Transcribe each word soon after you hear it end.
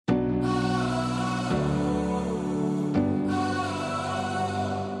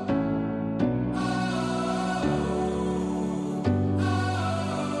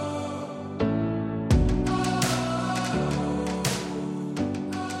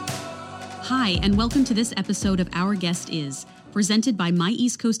Hi, and welcome to this episode of Our Guest Is, presented by My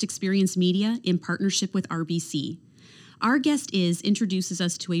East Coast Experience Media in partnership with RBC. Our Guest Is introduces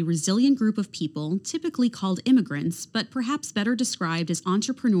us to a resilient group of people, typically called immigrants, but perhaps better described as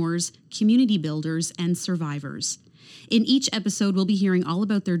entrepreneurs, community builders, and survivors. In each episode, we'll be hearing all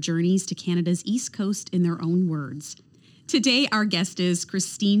about their journeys to Canada's East Coast in their own words. Today, our guest is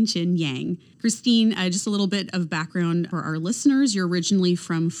Christine Qin Yang. Christine, just a little bit of background for our listeners. You're originally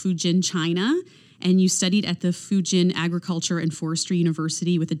from Fujian, China, and you studied at the Fujian Agriculture and Forestry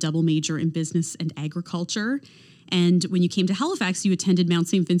University with a double major in business and agriculture. And when you came to Halifax, you attended Mount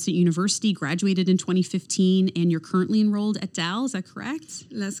St. Vincent University, graduated in 2015, and you're currently enrolled at DAL. Is that correct?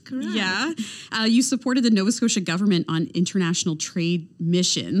 That's correct. Yeah. You supported the Nova Scotia government on international trade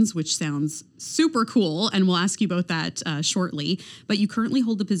missions, which sounds super cool, and we'll ask you about that shortly. But you currently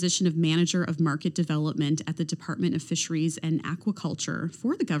hold the position of Manager of Market Development at the Department of Fisheries and Aquaculture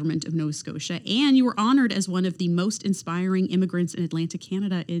for the government of Nova Scotia, and you were honored as one of the most inspiring immigrants in Atlantic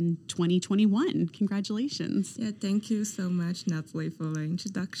Canada in 2021. Congratulations. Yeah, thank you so much, Natalie, for the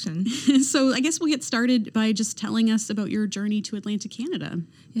introduction. So I guess we'll get started by just telling us about your journey to Atlantic Canada.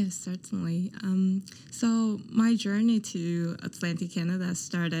 Yes, certainly. So my journey to Atlantic Canada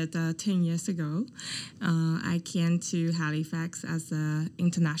started 10 years ago. I came to Halifax as an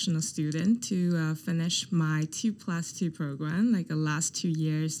international student to finish my 2+2 program, like the last 2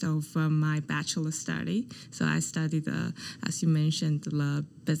 years of my bachelor study. So I studied, as you mentioned, the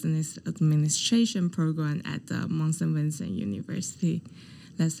business administration program at the Mount St. Vincent University.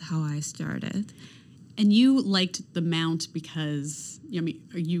 That's how I started. And you liked the Mount because,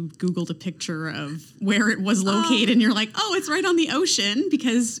 you Googled a picture of where it was located and you're like, oh, it's right on the ocean,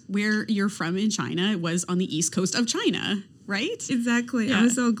 because where you're from in China, it was on the east coast of China, right? Exactly. Yeah. I'm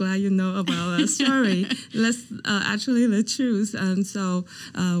so glad you know about the story. That's actually the truth. And so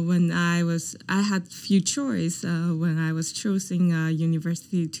when I had few choice when I was choosing a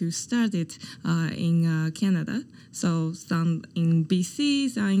university to study in Canada. So some in BC,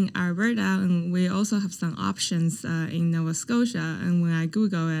 some in Alberta, and we also have some options in Nova Scotia. And when I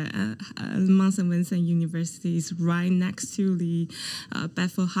Google it, Mount St. Vincent University is right next to the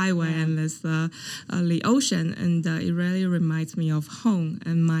Bedford Highway, and there's the ocean, and it really reminds me of home.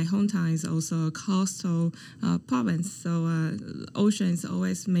 And my hometown is also a coastal province, so oceans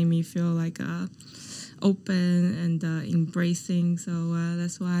always made me feel like open and embracing, so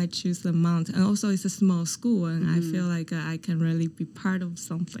that's why I choose the Mount. And also it's a small school, and I feel like I can really be part of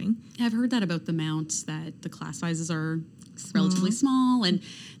something. I've heard that about the Mount, that the class sizes are relatively small, and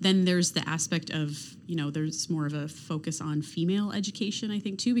then there's the aspect of, there's more of a focus on female education, I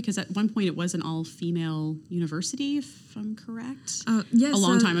think, too, because at one point it was an all-female university, if I'm correct. Yes, a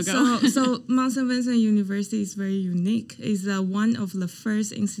long time ago. So Mount St. Vincent University is very unique. It's one of the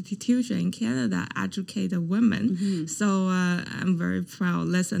first institutions in Canada educate women. Mm-hmm. So I'm very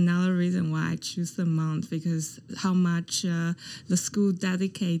proud. That's another reason why I choose the Mount, because how much the school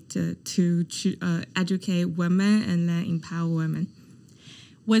dedicated to educate women and then empower women.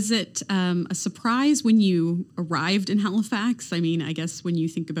 Was it a surprise when you arrived in Halifax? I mean, I guess when you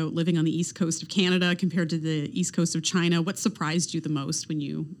think about living on the east coast of Canada compared to the east coast of China, what surprised you the most when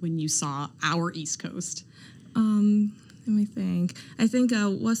you saw our east coast? Let me think. I think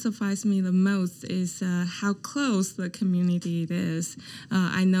what surprised me the most is how close the community it is.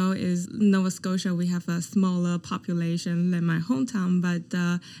 I know in Nova Scotia we have a smaller population than my hometown, but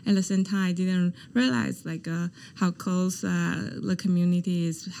at the same time I didn't realize how close the community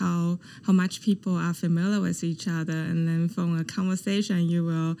is, how much people are familiar with each other, and then from a conversation you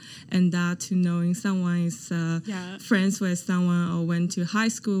will end up to knowing someone is friends with someone or went to high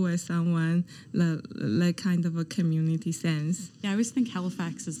school with someone, that kind of a community sense. Yeah, I always think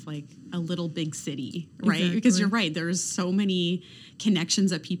Halifax is like a little big city, right? Exactly. Because you're right, there's so many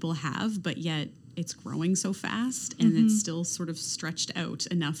connections that people have, but yet it's growing so fast, and it's still sort of stretched out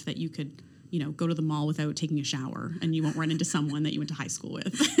enough that you could, go to the mall without taking a shower, and you won't run into someone that you went to high school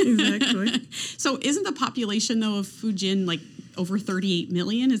with. Exactly. So isn't the population, though, of Fujian over 38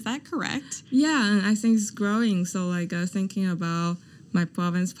 million? Is that correct? Yeah, and I think it's growing. So thinking about my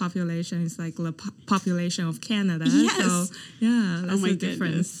province population is like the population of Canada. Yes. So, yeah, that's my the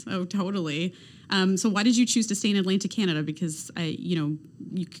difference. Goodness. Oh, totally. So why did you choose to stay in Atlantic Canada? Because, you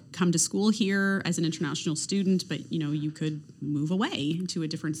come to school here as an international student, but, you could move away to a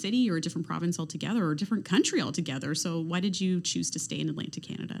different city or a different province altogether or a different country altogether. So why did you choose to stay in Atlantic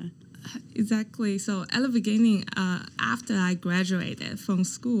Canada? Exactly. So at the beginning, after I graduated from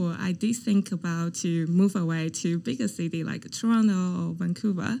school, I did think about to move away to bigger city like Toronto or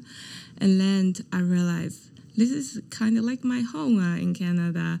Vancouver. And then I realized this is kind of like my home in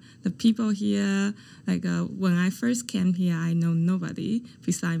Canada. The people here, when I first came here, I know nobody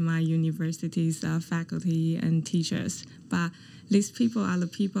beside my university's faculty and teachers. But these people are the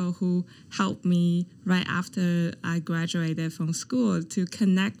people who helped me right after I graduated from school to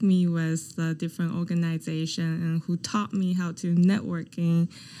connect me with different organizations and who taught me how to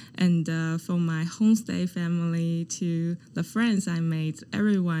networking. And from my homestay family to the friends I made,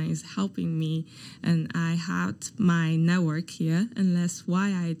 everyone is helping me. And I had my network here, and that's why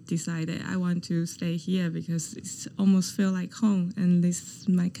I decided I want to stay here because it almost feel like home, and this is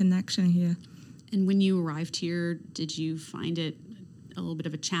my connection here. And when you arrived here, did you find it a little bit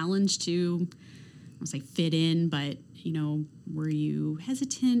of a challenge to, I won't say fit in, but, were you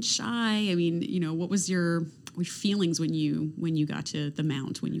hesitant, shy? I mean, what was your feelings when you got to the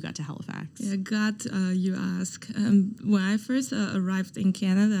Mount, when you got to Halifax? Yeah, glad you ask. When I first arrived in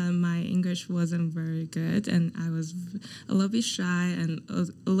Canada, my English wasn't very good, and I was a little bit shy and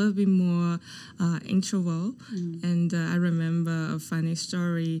a little bit more introvert. And I remember a funny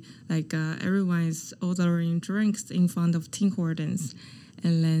story, everyone is ordering drinks in front of Tim Hortons,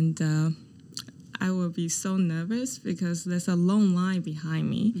 and then I will be so nervous because there's a long line behind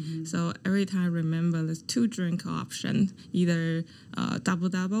me. So every time I remember there's 2 drink options, either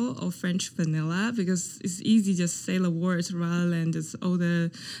double or French vanilla, because it's easy just say the words rather than just order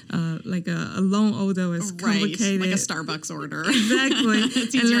a long order is complicated. Like a Starbucks order. Exactly.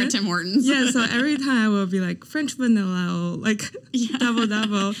 It's easier at Tim Hortons. Yeah, so every time I will be like French vanilla or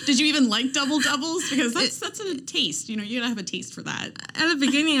double. Did you even like doubles? Because that's a taste. You gotta have a taste for that. At the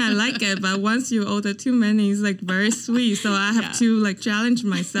beginning I like it, but once you order too many, it's very sweet. So I have to challenge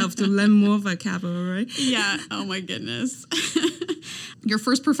myself to learn more vocabulary. Yeah. Oh my goodness. Your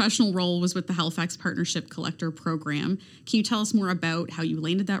first professional role was with the Halifax Partnership Collector Program. Can you tell us more about how you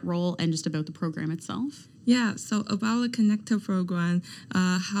landed that role and just about the program itself? Yeah, so about the connector program,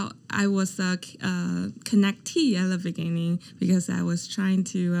 how I was a connectee at the beginning because I was trying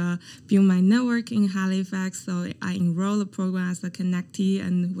to build my network in Halifax. So I enrolled the program as a connectee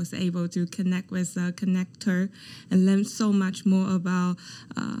and was able to connect with a connector and learn so much more about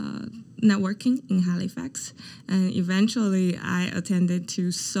networking in Halifax. And eventually I attended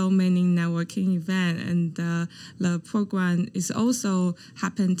to so many networking events, and the program is also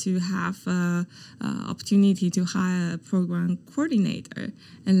happened to have opportunity to hire a program coordinator.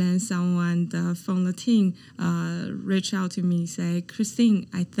 And then someone from the team reached out to me, say, Christine,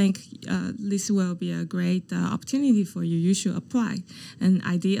 I think this will be a great opportunity for you. You should apply. And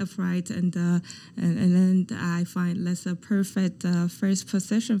I did apply, and then I find that's a perfect first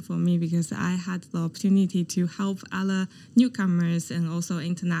position for me because I had the opportunity to help other newcomers and also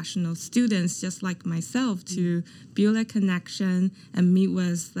international students just like myself to build a connection and meet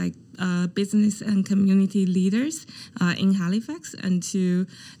with business and community leaders in Halifax and to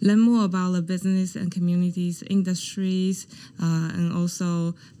learn more about the business and communities, industries, and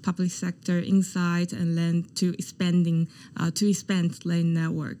also public sector insight, and then to expand the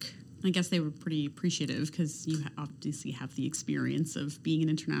network. I guess they were pretty appreciative because you obviously have the experience of being an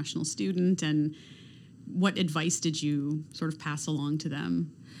international student. And what advice did you sort of pass along to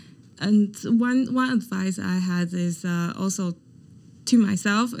them? And one advice I had is also to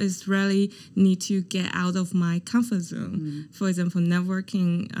myself is really need to get out of my comfort zone. For example,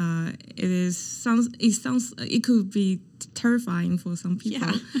 networking, it could be terrifying for some people.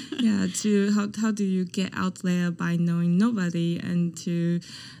 How do you get out there by knowing nobody and to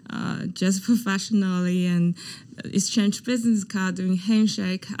just professionally and exchange business card, doing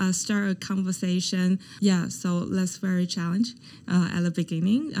handshake, start a conversation. So that's very challenging at the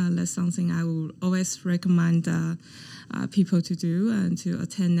beginning. That's something I will always recommend people to do and to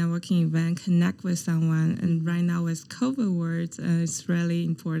attend networking event, connect with someone. And right now with COVID world, it's really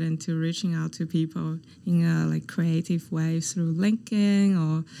important to reaching out to people in a creative way through LinkedIn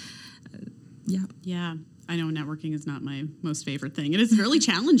or Yeah, I know networking is not my most favorite thing. It is really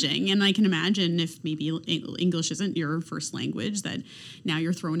challenging, and I can imagine if maybe English isn't your first language, that now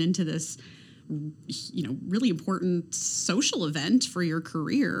you're thrown into this really important social event for your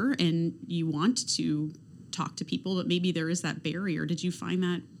career, and you want to talk to people, but maybe there is that barrier. Did you find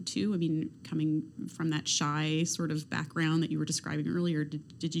that too? I mean, coming from that shy sort of background that you were describing earlier,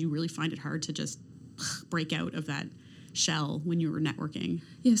 did you really find it hard to just break out of that shell when you were networking?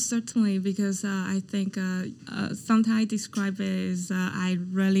 Yes, certainly, because I think sometimes I describe it as I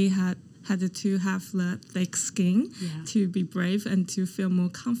really had to have the thick skin to be brave and to feel more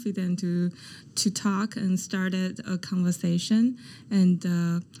confident to talk and started a conversation. And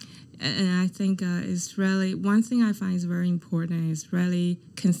And I think it's really, one thing I find is very important is really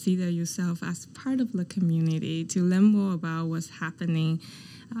consider yourself as part of the community to learn more about what's happening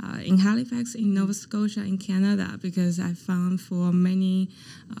in Halifax, in Nova Scotia, in Canada, because I found for many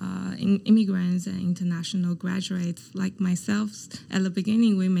immigrants and international graduates like myself, at the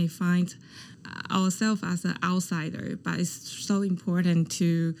beginning we may find ourselves as an outsider, but it's so important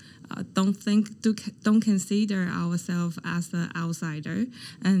to don't consider ourselves as an outsider,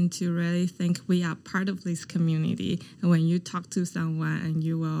 and to really think we are part of this community. And when you talk to someone, and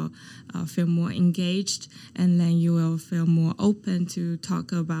you will feel more engaged, and then you will feel more open to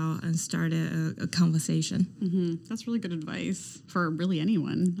talk about and start a conversation. Mm-hmm. That's really good advice for really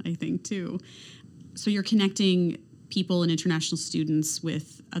anyone, I think, too. So you're connecting people and international students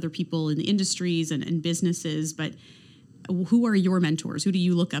with other people in the industries and businesses, but who are your mentors? Who do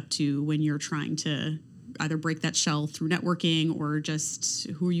you look up to when you're trying to either break that shell through networking, or just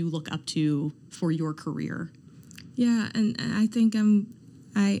who you look up to for your career? Yeah, and I think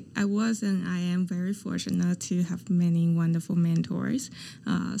I was and I am very fortunate to have many wonderful mentors.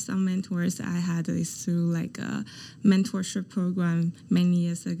 Some mentors I had is through like a mentorship program many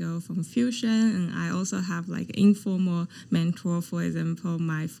years ago from Fusion, and I also have like informal mentor. For example,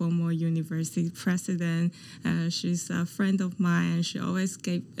 my former university president, she's a friend of mine, and she always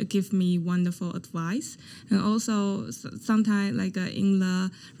give me wonderful advice. And also sometimes like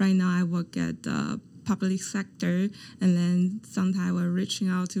right now I work at public sector, and then sometimes we're reaching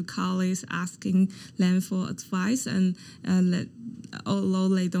out to colleagues asking them for advice, and although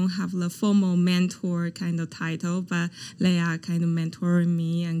they don't have the formal mentor kind of title, but they are kind of mentoring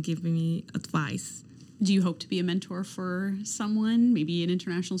me and giving me advice. Do you hope to be a mentor for someone, maybe an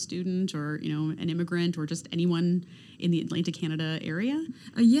international student, or an immigrant, or just anyone in the Atlantic Canada area?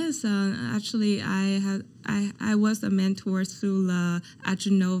 Yes, actually, I was a mentor through the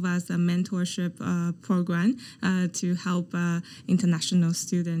Agenova's mentorship program to help international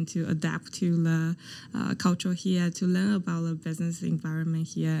students to adapt to the culture here, to learn about the business environment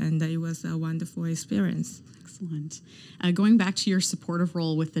here, and it was a wonderful experience. Excellent. Going back to your supportive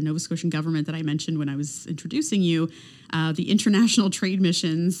role with the Nova Scotian government that I mentioned when I was introducing you, the international trade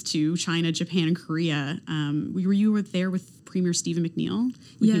missions to China, Japan, and Korea, you were there with Premier Stephen McNeil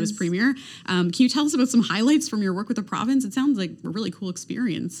when he was Premier. Can you tell us about some highlights from your work with the province? It sounds like a really cool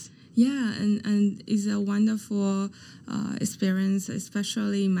experience. Yeah, and it's a wonderful experience,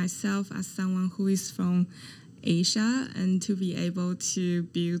 especially myself as someone who is from Asia, and to be able to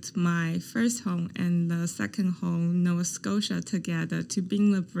build my first home and the second home, Nova Scotia, together, to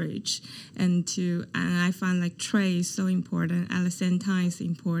build the bridge, and I find like trade is so important. At the same time, it's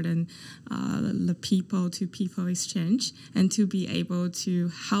important the people-to-people exchange, and to be able to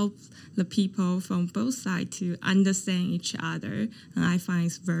help the people from both sides to understand each other, and I find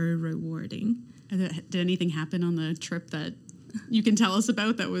it's very rewarding. Did anything happen on the trip that you can tell us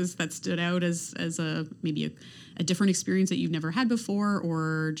about that stood out as maybe a different experience that you've never had before,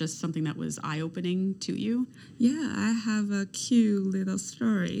 or just something that was eye-opening to you? Yeah, I have a cute little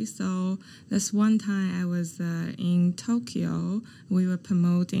story. So this one time I was in Tokyo. We were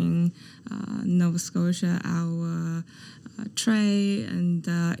promoting Nova Scotia, our trade and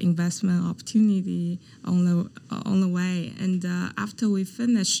investment opportunity on the way. And after we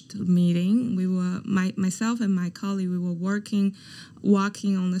finished the meeting, we were myself and my colleague, we were walking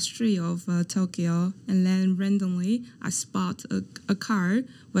on the street of Tokyo, and then randomly I spot a car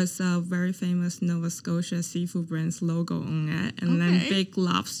with a very famous Nova Scotia seafood brand's logo on it, and then Big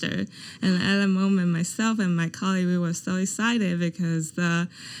Lobster. And at the moment, myself and my colleague, we were so excited because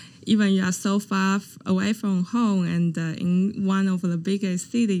even you are so far away from home, and in one of the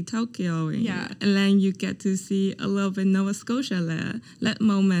biggest city, Tokyo, and then you get to see a little bit Nova Scotia there. That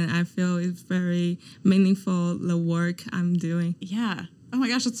moment, I feel is very meaningful, the work I'm doing. Yeah. Oh my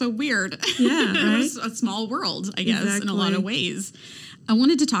gosh, it's so weird. Yeah, right? It's a small world, I guess, in a lot of ways. I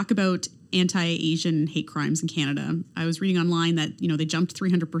wanted to talk about anti-Asian hate crimes in Canada. I was reading online that, they jumped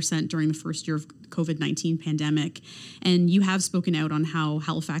 300% during the first year of COVID-19 pandemic. And you have spoken out on how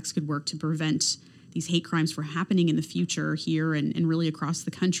Halifax could work to prevent these hate crimes from happening in the future here and really across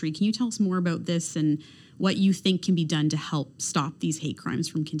the country. Can you tell us more about this and what you think can be done to help stop these hate crimes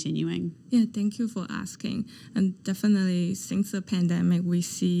from continuing? Yeah, thank you for asking. And definitely since the pandemic, we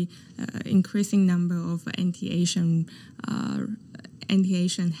see increasing number of anti-Asian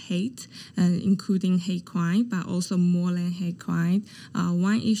hate, including hate crime, but also more than hate crime.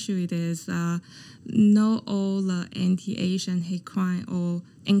 One issue it is not all the anti-Asian hate crime or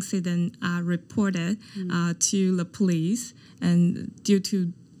incident are reported to the police, and due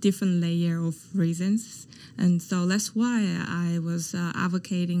to different layer of reasons. And so that's why I was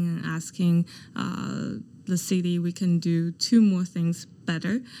advocating and asking the city we can do two more things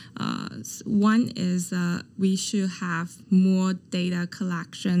better. One is we should have more data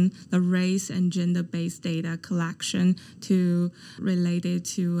collection, the race and gender-based data collection related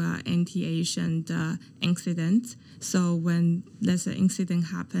to anti-Asian incidents. So when there's an incident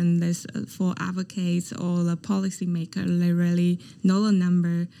happen, for advocates or the policymaker, they really know the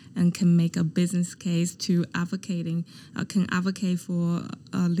number and can make a business case to can advocate for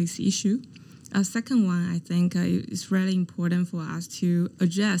this issue. Second one, I think it's really important for us to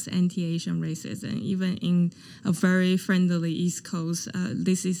address anti-Asian racism. Even in a very friendly East Coast,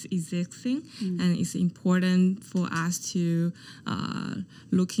 this is existing, and it's important for us to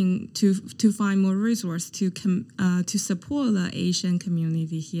to find more resources to support the Asian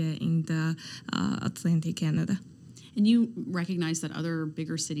community here in the Atlantic Canada. And you recognize that other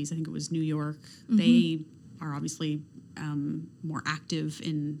bigger cities, I think it was New York, they are obviously more active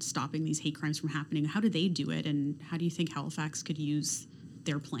in stopping these hate crimes from happening. How do they do it, and how do you think Halifax could use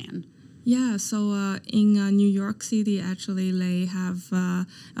their plan? Yeah, so in New York City, actually, they have a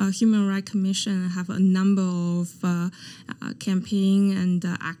Human Rights Commission have a number of campaign and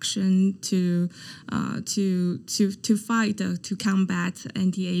action to fight to combat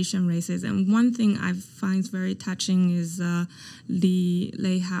anti-Asian racism. One thing I find very touching is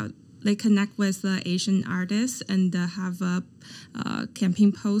they connect with Asian artists and have a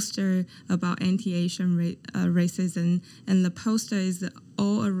campaign poster about anti-Asian racism, and the poster is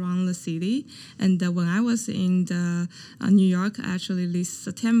all around the city. And when I was in New York, actually this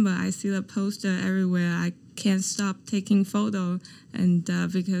September, I see the poster everywhere. I can't stop taking photo, and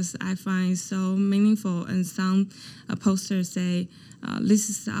because I find it so meaningful. And some posters say, this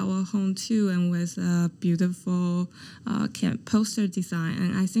is our home too, and with a beautiful poster design.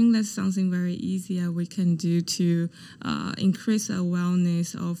 And I think that's something very easy we can do to increase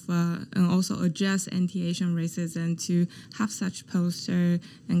awareness of and also address anti-Asian racism, to have such poster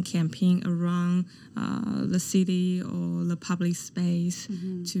and campaign around the city or the public space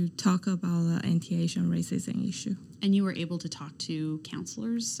to talk about the anti-Asian racism issue. And you were able to talk to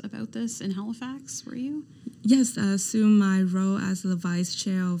counselors about this in Halifax, were you? Yes, through my role as the vice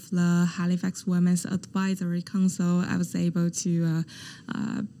chair of the Halifax Women's Advisory Council, I was able to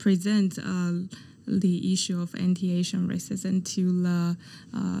present the issue of anti-Asian racism to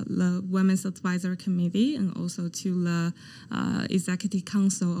the Women's Advisory Committee and also to the Executive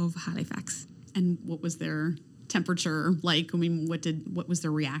Council of Halifax. And what was their temperature like? I mean, what was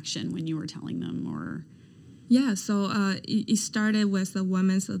their reaction when you were telling them, or? Yeah, so it started with the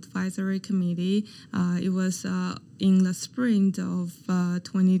Women's Advisory Committee. It was in the spring of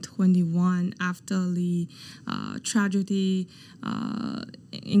 2021, after the tragedy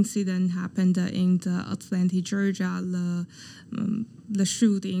incident happened in the Atlanta, Georgia, the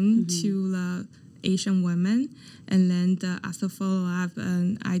shooting to the Asian women. And then as a follow-up,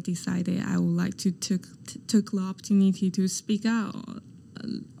 I decided I would like to took the opportunity to speak out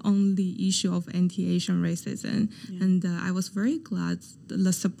on the issue of anti-Asian racism. Yeah. And I was very glad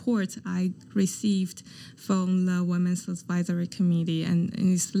the support I received from the Women's Advisory Committee, and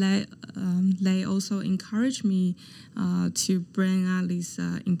they also encouraged me to bring out this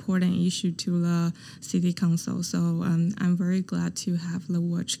important issue to the City Council. So I'm very glad to have the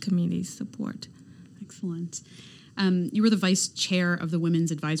Watch Committee's support. Excellent. You were the vice chair of the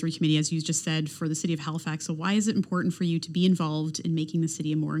Women's Advisory Committee, as you just said, for the city of Halifax. So why is it important for you to be involved in making the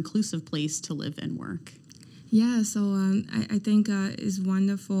city a more inclusive place to live and work? Yeah, so I think it's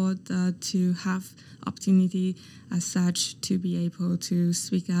wonderful to have opportunity as such to be able to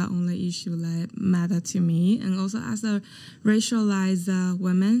speak out on the issue that matter to me. And also as a racialized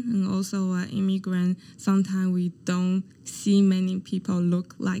woman and also immigrant, sometimes we don't see many people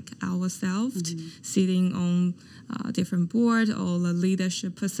look like ourselves sitting on different board or the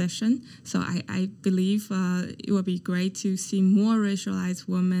leadership position. So I believe it would be great to see more racialized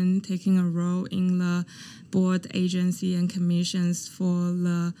women taking a role in the board, agency, and commissions for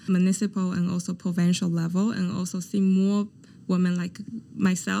the municipal and also provincial level, and also see more women like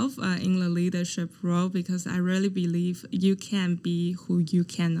myself in the leadership role, because I really believe you can be who you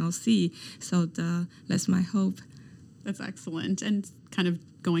cannot see. So that's my hope. That's excellent. And kind of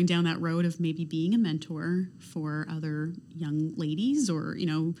going down that road of maybe being a mentor for other young ladies or,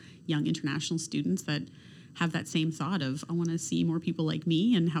 young international students that have that same thought of, I want to see more people like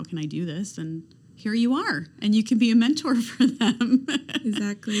me, and how can I do this? And here you are, and you can be a mentor for them.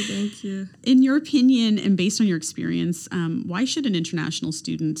 Exactly. Thank you. In your opinion, and based on your experience, why should an international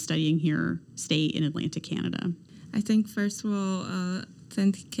student studying here stay in Atlantic Canada? I think, first of all,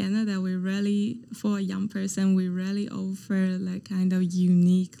 Atlantic Canada, for a young person, we really offer that kind of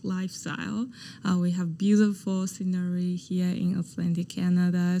unique lifestyle. We have beautiful scenery here in Atlantic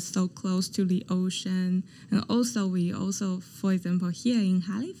Canada, so close to the ocean. And also, for example, here in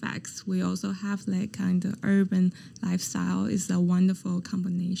Halifax, we also have that kind of urban lifestyle. It's a wonderful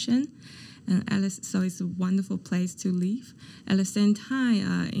combination. So it's a wonderful place to live. At the same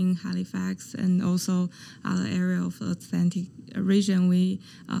time, in Halifax and also other area of Atlantic region,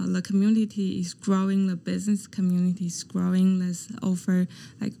 the community is growing. The business community is growing. Let's offer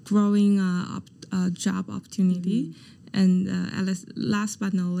growing job opportunity. And last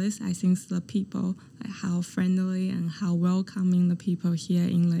but not least, I think the people, how friendly and how welcoming the people here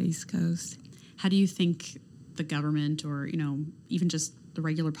in the East Coast. How do you think the government, or even just the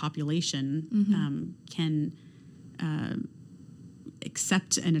regular population, can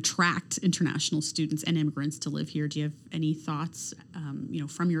accept and attract international students and immigrants to live here? Do you have any thoughts,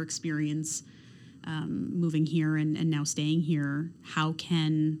 from your experience moving here and now staying here? How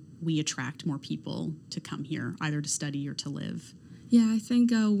can we attract more people to come here, either to study or to live? Yeah, I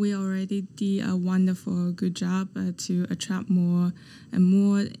think we already did a wonderful, good job to attract more and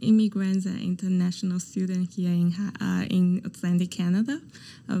more immigrants and international students here in Atlantic Canada.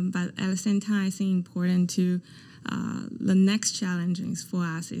 But at the same time, I think important to the next challenge for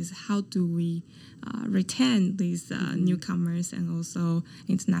us is how do we retain these newcomers and also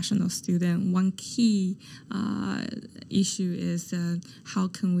international students. One key issue is how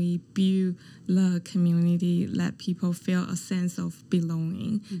can we build the community, let people feel a sense of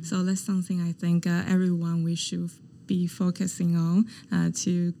belonging. So that's something I think everyone we should be focusing on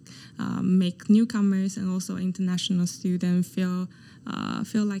to make newcomers and also international students feel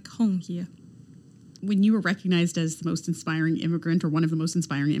like home here. When you were recognized as the most inspiring immigrant, or one of the most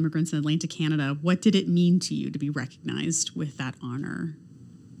inspiring immigrants in Atlantic Canada, what did it mean to you to be recognized with that honor?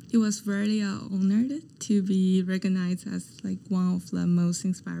 It was very honored to be recognized as one of the most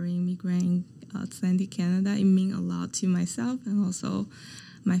inspiring immigrants in Atlantic Canada. It means a lot to myself and also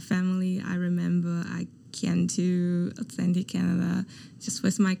my family. I remember I came to Atlantic Canada just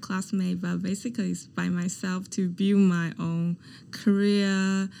with my classmate, but basically it's by myself to build my own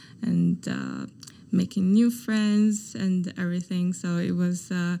career and making new friends and everything. So it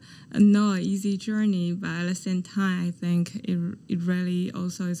was not an easy journey, but at the same time, I think it really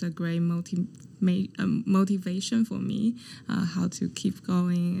also is a great motivation for me, how to keep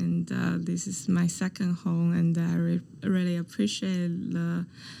going. And this is my second home, and I really appreciate the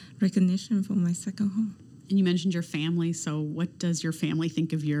recognition for my second home. And you mentioned your family. So what does your family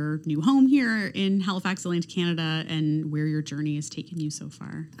think of your new home here in Halifax, Atlantic Canada, and where your journey has taken you so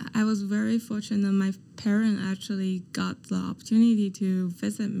far? I was very fortunate. My parents actually got the opportunity to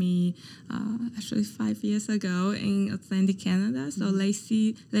visit me actually 5 years ago in Atlantic Canada. So they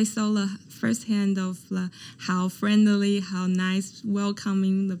saw the firsthand of how friendly, how nice,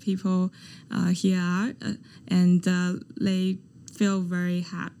 welcoming the people here are. And they feel very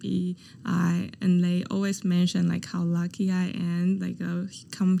happy, and they always mention how lucky I am,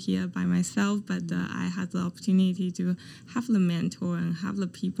 come here by myself, but I had the opportunity to have the mentor and have the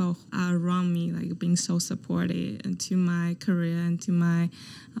people around me being so supportive to my career and to my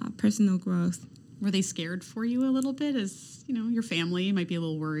personal growth. Were they scared for you a little bit, as your family might be a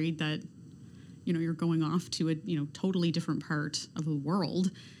little worried that you're going off to a totally different part of the world?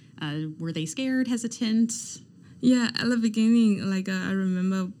 Were they scared, hesitant? Yeah, at the beginning, I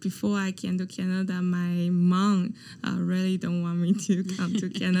remember before I came to Canada, my mom really don't want me to come to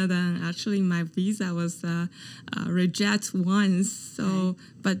Canada, and actually my visa was rejected once. So,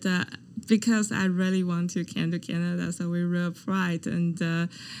 but because I really want to come to Canada, so we reapplied, and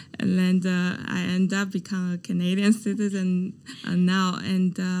then I ended up becoming a Canadian citizen now,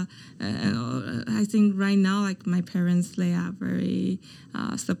 and I think right now, my parents, they are very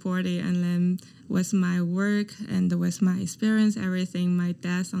supportive, and then with my work and with my experience, everything, my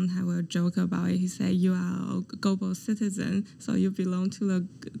dad sometimes will joke about it. He said, "You are a global citizen, so you belong to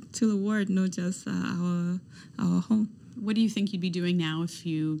the world, not just our home." What do you think you'd be doing now if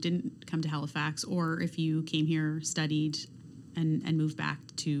you didn't come to Halifax, or if you came here, studied, and moved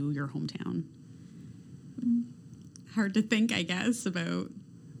back to your hometown? Hard to think, I guess, about,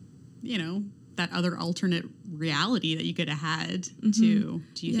 that other alternate reality that you could have had too.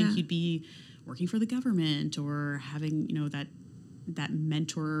 Do you think you'd be working for the government, or having, that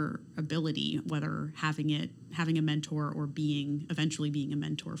mentor ability, whether having a mentor or eventually being a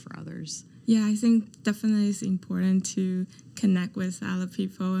mentor for others? Yeah, I think definitely it's important to connect with other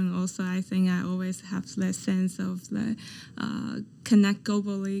people, and also I think I always have that sense of connect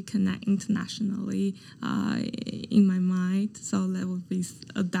globally, connect internationally in my mind. So that would be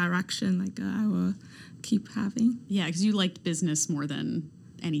a direction I will keep having. Yeah, because you liked business more than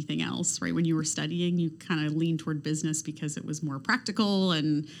anything else, right? When you were studying, you kind of leaned toward business because it was more practical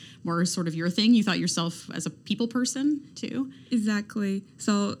and more sort of your thing. You thought yourself as a people person too? Exactly.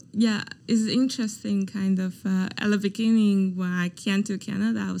 So yeah, it's interesting kind of at the beginning when I came to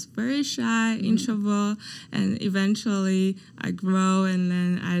Canada, I was very shy, introvert, and eventually I grow, and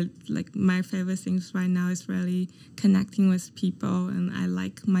then my favorite things right now is really connecting with people, and I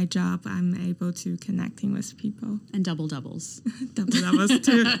like my job. I'm able to connecting with people. And doubles. Doubles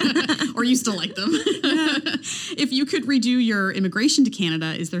too. Or you still like them. Yeah. If you could redo your immigration to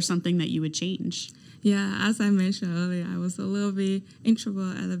Canada, is there something that you would change? Yeah, as I mentioned earlier, I was a little bit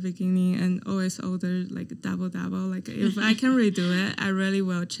introvert at the beginning and always order double. If I can redo it, I really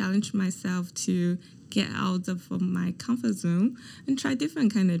will challenge myself to get out of my comfort zone and try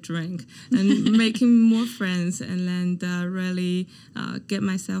different kind of drink and making more friends, and then really get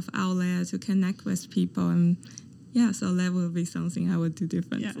myself out there to connect with people. And yeah, so that will be something I would do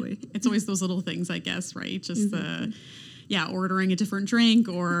differently. Yeah. It's always those little things, I guess, right? Just ordering a different drink,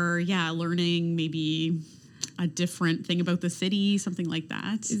 or learning maybe a different thing about the city, something like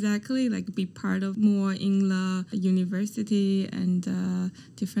that. Exactly, be part of more in the university and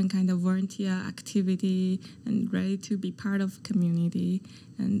different kind of volunteer activity, and ready to be part of community.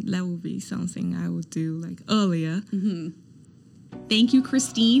 And that would be something I would do earlier. Mm-hmm. Thank you,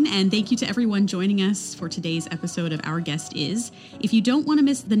 Christine, and thank you to everyone joining us for today's episode of Our Guest Is. If you don't want to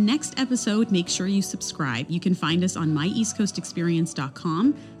miss the next episode, make sure you subscribe. You can find us on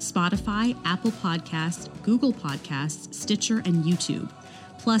myeastcoastexperience.com, Spotify, Apple Podcasts, Google Podcasts, Stitcher, and YouTube.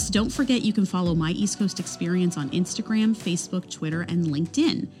 Plus, don't forget you can follow My East Coast Experience on Instagram, Facebook, Twitter, and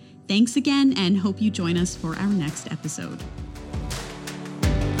LinkedIn. Thanks again, and hope you join us for our next episode.